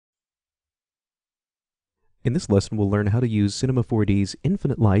In this lesson, we'll learn how to use Cinema 4D's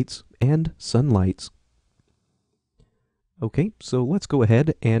infinite lights and sun lights. Okay, so let's go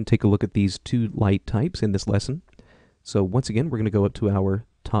ahead and take a look at these two light types in this lesson. So once again, we're going to go up to our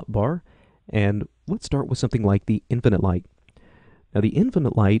top bar, and let's start with something like the infinite light. Now, the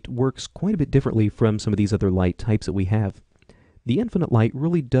infinite light works quite a bit differently from some of these other light types that we have. The infinite light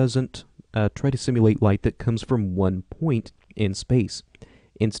really doesn't try to simulate light that comes from one point in space.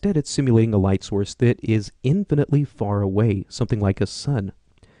 Instead, it's simulating a light source that is infinitely far away, something like a sun.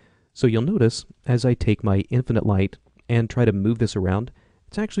 So you'll notice, as I take my infinite light and try to move this around,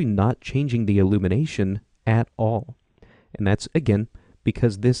 it's actually not changing the illumination at all. And that's, again,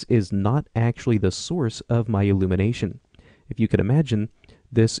 because this is not actually the source of my illumination. If you could imagine,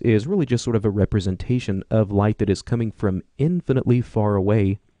 this is really just sort of a representation of light that is coming from infinitely far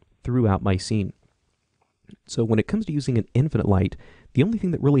away throughout my scene. So when it comes to using an infinite light, the only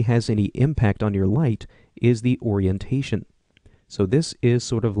thing that really has any impact on your light is the orientation. So this is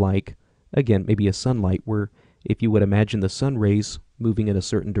sort of like, again, maybe a sunlight, where if you would imagine the sun rays moving in a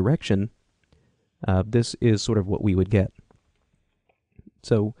certain direction, this is sort of what we would get.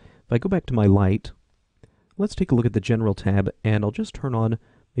 So if I go back to my light, let's take a look at the General tab, and I'll just turn on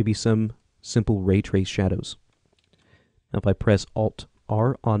maybe some simple ray trace shadows. Now if I press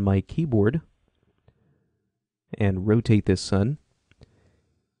Alt-R on my keyboard and rotate this sun,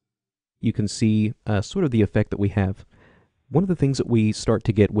 you can see sort of the effect that we have. One of the things that we start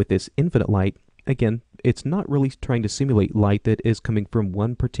to get with this infinite light, again, it's not really trying to simulate light that is coming from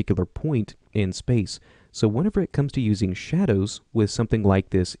one particular point in space. So whenever it comes to using shadows with something like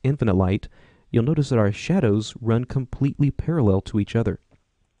this infinite light, you'll notice that our shadows run completely parallel to each other.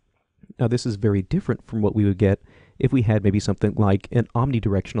 Now this is very different from what we would get if we had maybe something like an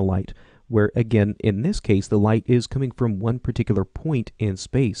omnidirectional light, where again, in this case, the light is coming from one particular point in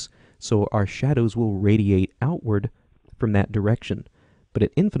space, so our shadows will radiate outward from that direction. But an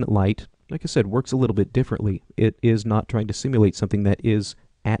infinite light, like I said, works a little bit differently. It is not trying to simulate something that is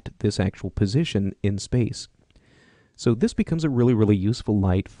at this actual position in space. So this becomes a really useful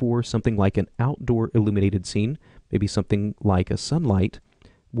light for something like an outdoor illuminated scene, maybe something like a sunlight,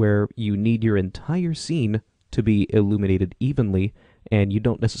 where you need your entire scene to be illuminated evenly, and you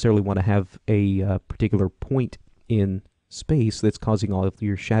don't necessarily want to have a particular point in space that's causing all of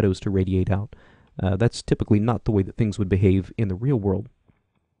your shadows to radiate out. That's typically not the way that things would behave in the real world.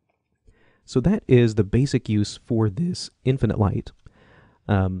 So that is the basic use for this infinite light.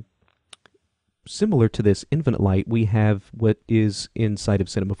 Similar to this infinite light, we have what is inside of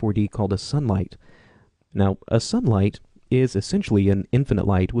Cinema 4D called a sunlight. Now, a sunlight is essentially an infinite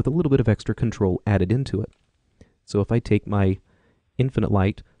light with a little bit of extra control added into it. So if I take my infinite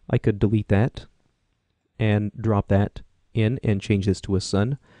light, I could delete that and drop that in and change this to a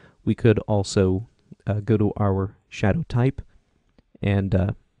sun. We could also go to our shadow type, and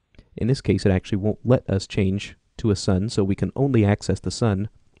in this case it actually won't let us change to a sun, so we can only access the sun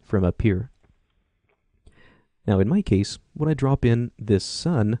from up here. Now in my case, when I drop in this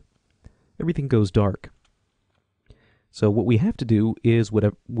sun, everything goes dark. So what we have to do is,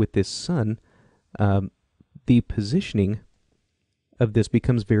 with this sun, the positioning of this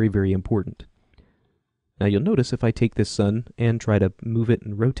becomes very important. Now you'll notice if I take this sun and try to move it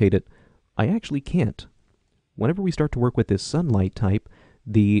and rotate it, I actually can't. Whenever we start to work with this sunlight type,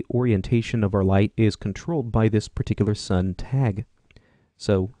 the orientation of our light is controlled by this particular sun tag.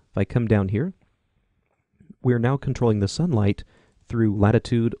 So if I come down here, we're now controlling the sunlight through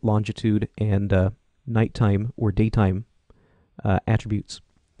latitude, longitude, and nighttime or daytime attributes.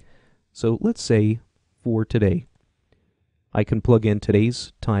 So let's say for today, I can plug in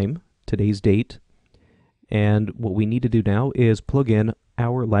today's time, today's date, and what we need to do now is plug in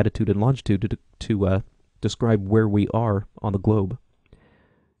our latitude and longitude to describe where we are on the globe.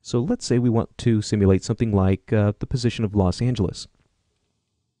 So let's say we want to simulate something like the position of Los Angeles.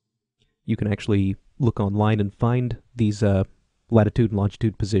 You can actually look online and find these latitude and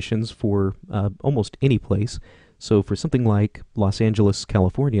longitude positions for almost any place. So for something like Los Angeles,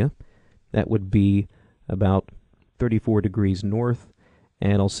 California, that would be about 34 degrees north,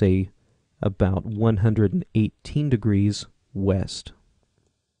 and I'll say about 118 degrees west.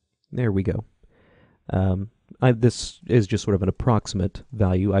 There we go. This is just sort of an approximate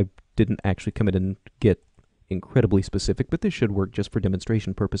value. I didn't actually come in and get incredibly specific, but this should work just for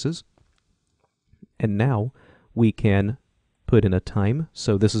demonstration purposes. And now we can put in a time.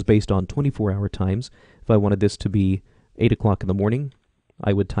 So this is based on 24-hour times. If I wanted this to be 8 o'clock in the morning,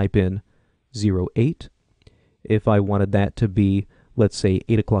 I would type in 08. If I wanted that to be, let's say,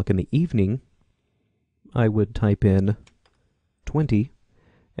 8 o'clock in the evening, I would type in 20.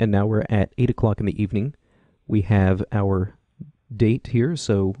 And now we're at 8 o'clock in the evening. We have our date here,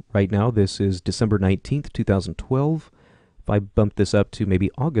 so right now this is December 19th, 2012. If I bump this up to maybe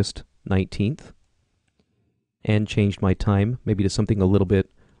August 19th and changed my time maybe to something a little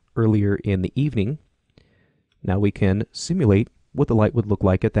bit earlier in the evening, now we can simulate what the light would look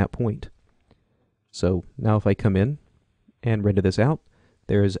like at that point. So now if I come in and render this out,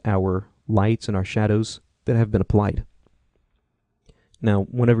 there's our lights and our shadows that have been applied. Now,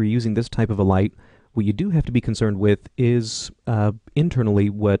 whenever you're using this type of a light, what you do have to be concerned with is internally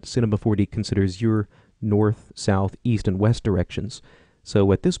what Cinema 4D considers your north, south, east, and west directions.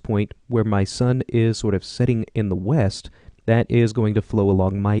 So at this point, where my sun is sort of setting in the west, that is going to flow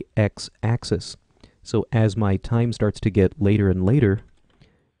along my x-axis. So as my time starts to get later and later,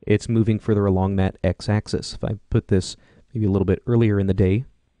 it's moving further along that x-axis. If I put this maybe a little bit earlier in the day,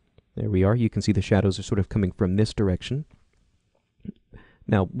 there we are. You can see the shadows are sort of coming from this direction.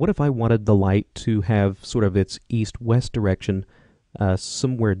 Now, what if I wanted the light to have sort of its east-west direction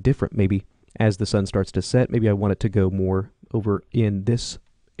somewhere different, maybe as the sun starts to set? Maybe I want it to go more over in this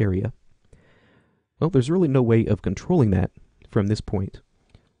area. Well, there's really no way of controlling that from this point.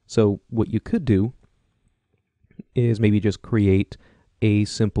 So what you could do is maybe just create a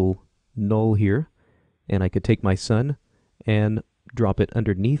simple null here, and I could take my sun and drop it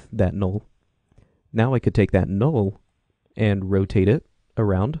underneath that null. Now I could take that null and rotate it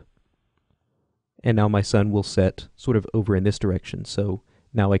around, and now my sun will set sort of over in this direction. So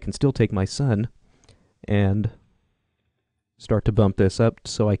now I can still take my sun and start to bump this up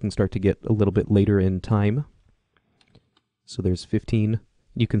so I can start to get a little bit later in time. So there's 15.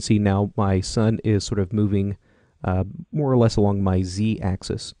 You can see now my sun is sort of moving more or less along my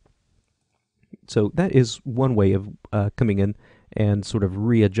z-axis. So that is one way of coming in and sort of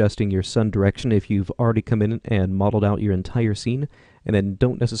readjusting your sun direction if you've already come in and modeled out your entire scene and then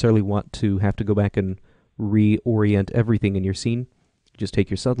don't necessarily want to have to go back and reorient everything in your scene. Just take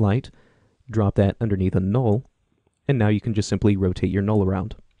your sunlight, drop that underneath a null, and now you can just simply rotate your null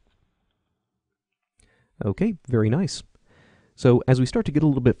around. Okay, very nice. So as we start to get a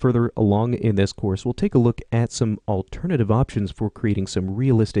little bit further along in this course, we'll take a look at some alternative options for creating some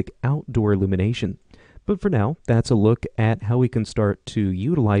realistic outdoor illumination. But for now, that's a look at how we can start to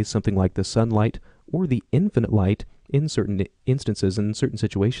utilize something like the sunlight or the infinite light in certain instances and certain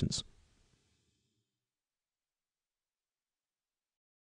situations.